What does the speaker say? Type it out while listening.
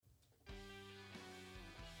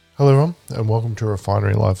Hello everyone and welcome to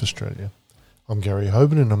Refinery Life Australia. I'm Gary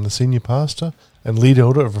Hoban and I'm the Senior Pastor and Lead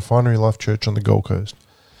Elder of Refinery Life Church on the Gold Coast.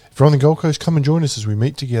 If you're on the Gold Coast, come and join us as we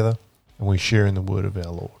meet together and we share in the Word of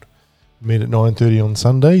our Lord. We meet at 9:30 on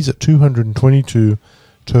Sundays at 222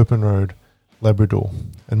 Turpin Road, Labrador.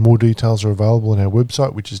 And more details are available on our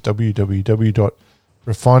website, which is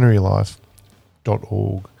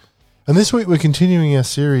www.refinerylife.org. And this week we're continuing our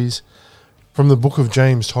series from the book of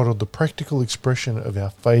James titled The Practical Expression of Our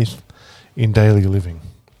Faith in Daily Living.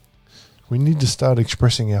 We need to start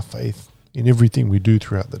expressing our faith in everything we do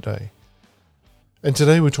throughout the day. And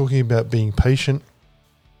today we're talking about being patient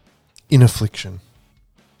in affliction.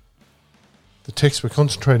 The text we're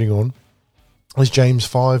concentrating on is James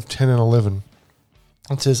 5:10 and 11.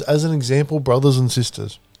 It says, "As an example, brothers and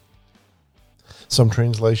sisters," some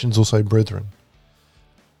translations will say brethren,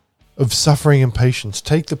 "of suffering and patience,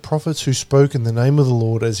 take the prophets who spoke in the name of the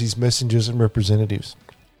Lord as his messengers and representatives.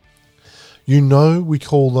 You know we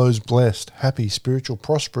call those blessed, happy, spiritual,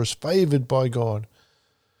 prosperous, favoured by God,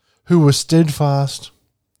 who were steadfast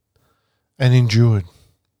and endured.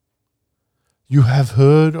 You have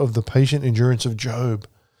heard of the patient endurance of Job,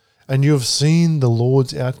 and you have seen the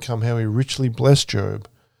Lord's outcome, how he richly blessed Job.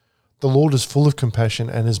 The Lord is full of compassion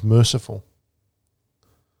and is merciful."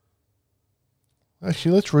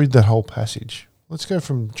 Actually, let's read that whole passage. Let's go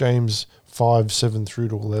from James 5:7 through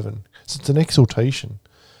to 11. It's an exhortation.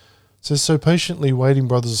 It says, "So patiently waiting,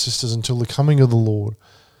 brothers and sisters, until the coming of the Lord.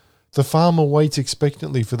 The farmer waits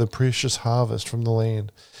expectantly for the precious harvest from the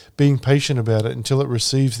land, being patient about it until it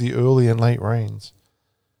receives the early and late rains.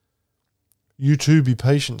 You too be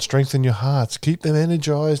patient, strengthen your hearts, keep them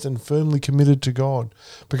energized and firmly committed to God,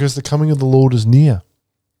 because the coming of the Lord is near.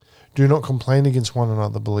 Do not complain against one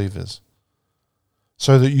another, believers,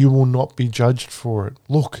 so that you will not be judged for it.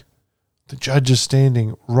 Look, the judge is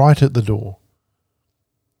standing right at the door.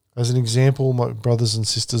 As an example, my brothers and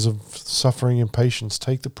sisters, of suffering and patience,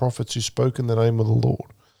 take the prophets who spoke in the name of the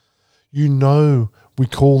Lord. You know we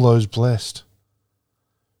call those blessed,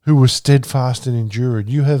 who were steadfast and endured.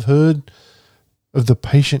 You have heard of the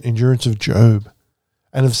patient endurance of Job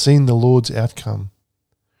and have seen the Lord's outcome.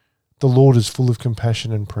 The Lord is full of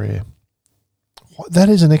compassion and prayer." That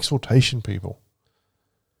is an exhortation, people.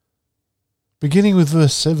 Beginning with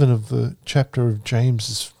verse 7 of the chapter of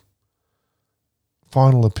James's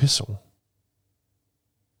final epistle.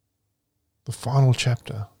 The final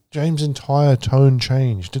chapter. James' entire tone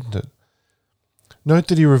changed, didn't it? Note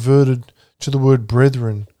that he reverted to the word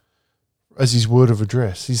brethren as his word of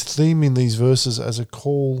address. He's theming these verses as a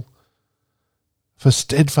call for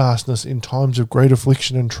steadfastness in times of great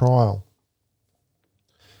affliction and trial.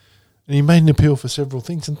 And he made an appeal for several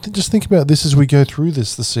things. And just think about this as we go through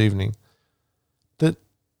this evening. That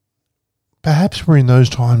perhaps we're in those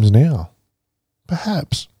times now.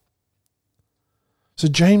 Perhaps. So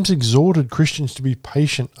James exhorted Christians to be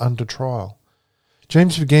patient under trial.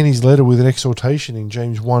 James began his letter with an exhortation in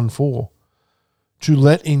James 1:4 to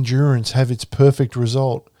let endurance have its perfect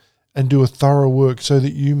result and do a thorough work so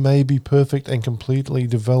that you may be perfect and completely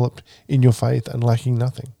developed in your faith and lacking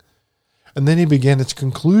nothing. And then he began its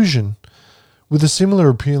conclusion with a similar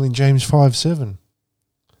appeal in James 5:7.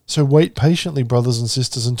 "So wait patiently, brothers and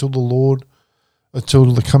sisters, until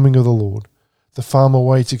the coming of the Lord. The farmer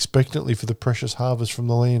waits expectantly for the precious harvest from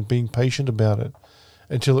the land, being patient about it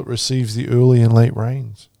until it receives the early and late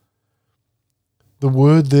rains." The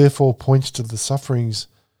word therefore points to the sufferings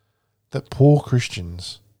that poor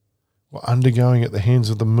Christians were undergoing at the hands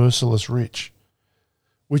of the merciless rich,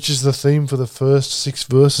 which is the theme for the first 6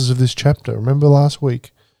 verses of this chapter. Remember last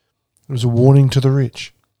week? It was a warning to the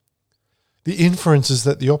rich. The inference is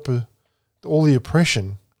that all the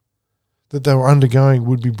oppression that they were undergoing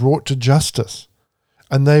would be brought to justice,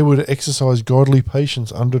 and they would exercise godly patience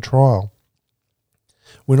under trial.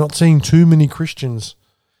 We're not seeing too many Christians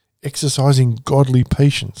exercising godly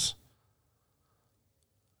patience.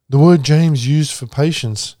 The word James used for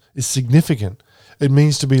patience is significant. It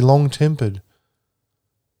means to be long-tempered,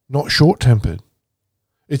 not short-tempered.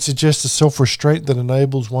 It suggests a self-restraint that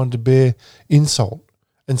enables one to bear insult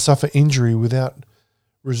and suffer injury without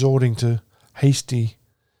resorting to hasty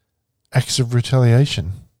acts of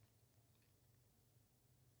retaliation.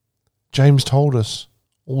 James told us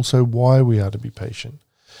also why we are to be patient.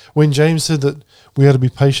 When James said that we are to be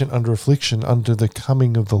patient under affliction, under the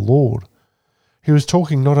coming of the Lord, he was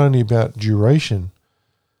talking not only about duration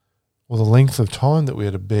or the length of time that we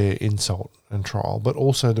are to bear insult and trial, but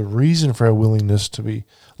also the reason for our willingness to be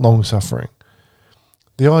long-suffering.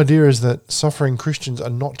 The idea is that suffering Christians are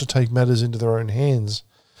not to take matters into their own hands.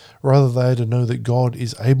 Rather, they are to know that God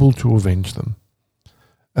is able to avenge them,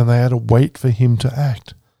 and they are to wait for him to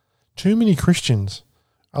act. Too many Christians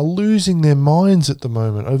are losing their minds at the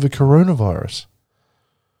moment over coronavirus.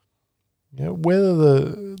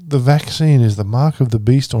 Whether the vaccine is the mark of the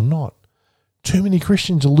beast or not, too many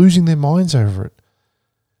Christians are losing their minds over it.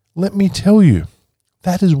 Let me tell you,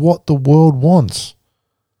 that is what the world wants.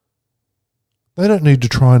 They don't need to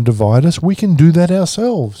try and divide us. We can do that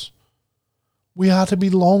ourselves. We are to be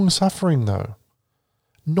long-suffering, though,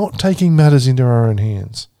 not taking matters into our own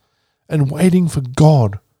hands and waiting for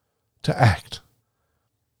God to act.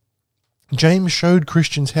 James showed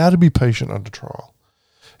Christians how to be patient under trial.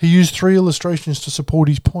 He used 3 illustrations to support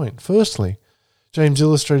his point. Firstly, James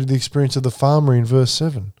illustrated the experience of the farmer in verse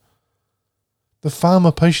 7. The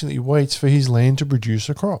farmer patiently waits for his land to produce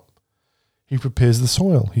a crop. He prepares the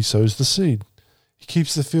soil. He sows the seed. He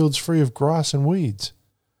keeps the fields free of grass and weeds.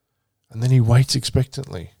 And then he waits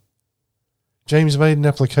expectantly. James made an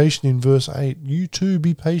application in verse 8. You too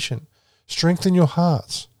be patient. Strengthen your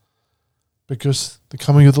hearts, because the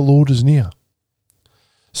coming of the Lord is near.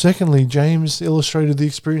 Secondly, James illustrated the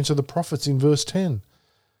experience of the prophets in verse 10.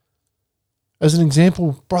 As an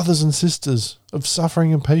example, brothers and sisters of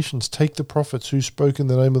suffering and patience, take the prophets who spoke in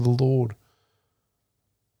the name of the Lord.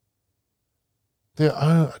 There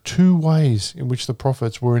are 2 ways in which the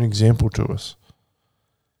prophets were an example to us: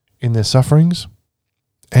 in their sufferings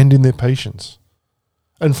and in their patience.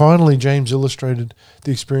 And finally, James illustrated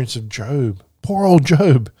the experience of Job, poor old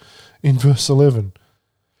Job, in verse 11.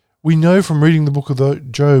 We know from reading the book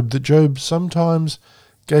of Job that Job sometimes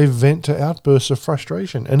gave vent to outbursts of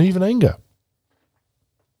frustration and even anger.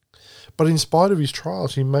 But in spite of his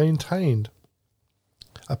trials, he maintained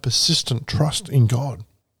a persistent trust in God.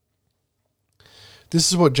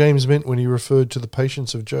 This is what James meant when he referred to the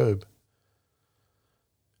patience of Job.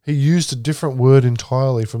 He used a different word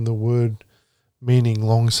entirely from the word meaning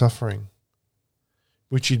long-suffering,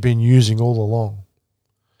 which he'd been using all along.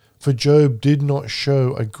 For Job did not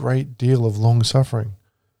show a great deal of long-suffering,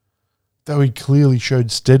 though he clearly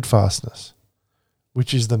showed steadfastness,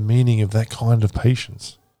 which is the meaning of that kind of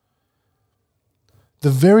patience. The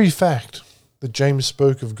very fact that James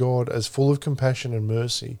spoke of God as full of compassion and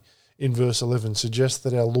mercy in verse 11 suggests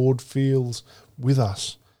that our Lord feels with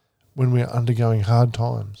us when we are undergoing hard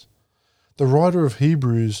times. The writer of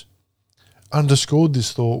Hebrews underscored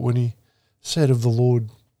this thought when he said of the Lord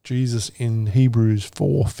Jesus in Hebrews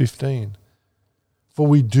 4:15, for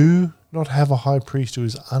we do not have a high priest who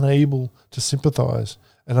is unable to sympathize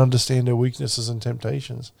and understand our weaknesses and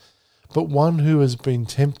temptations, but one who has been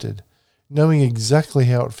tempted, knowing exactly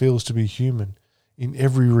how it feels to be human in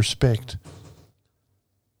every respect,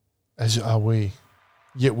 as are we,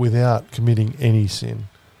 yet without committing any sin.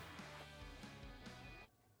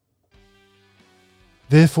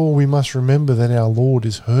 Therefore, we must remember that our Lord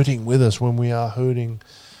is hurting with us when we are hurting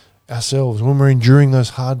ourselves. When we're enduring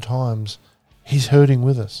those hard times, He's hurting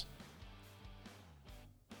with us.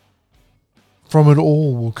 From it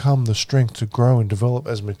all will come the strength to grow and develop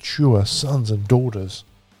as mature sons and daughters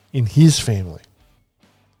in His family.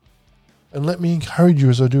 And let me encourage you,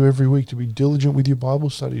 as I do every week, to be diligent with your Bible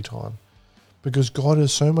study time, because God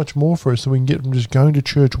has so much more for us than we can get from just going to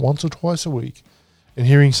church once or twice a week and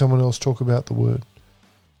hearing someone else talk about the Word.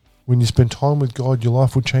 When you spend time with God, your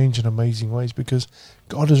life will change in amazing ways, because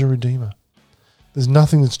God is a Redeemer. There's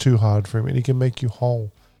nothing that's too hard for Him, and He can make you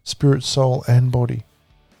whole, spirit, soul, and body.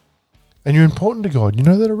 And you're important to God. You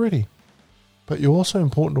know that already. But you're also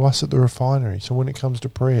important to us at the refinery. So when it comes to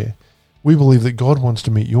prayer, we believe that God wants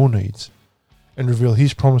to meet your needs and reveal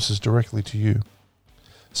His promises directly to you.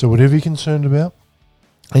 So whatever you're concerned about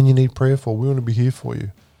and you need prayer for, we want to be here for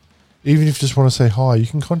you. Even if you just want to say hi, you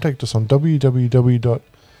can contact us on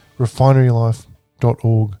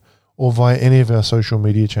www.refinerylife.org or via any of our social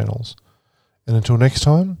media channels. And until next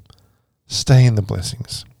time, stay in the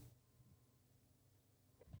blessings.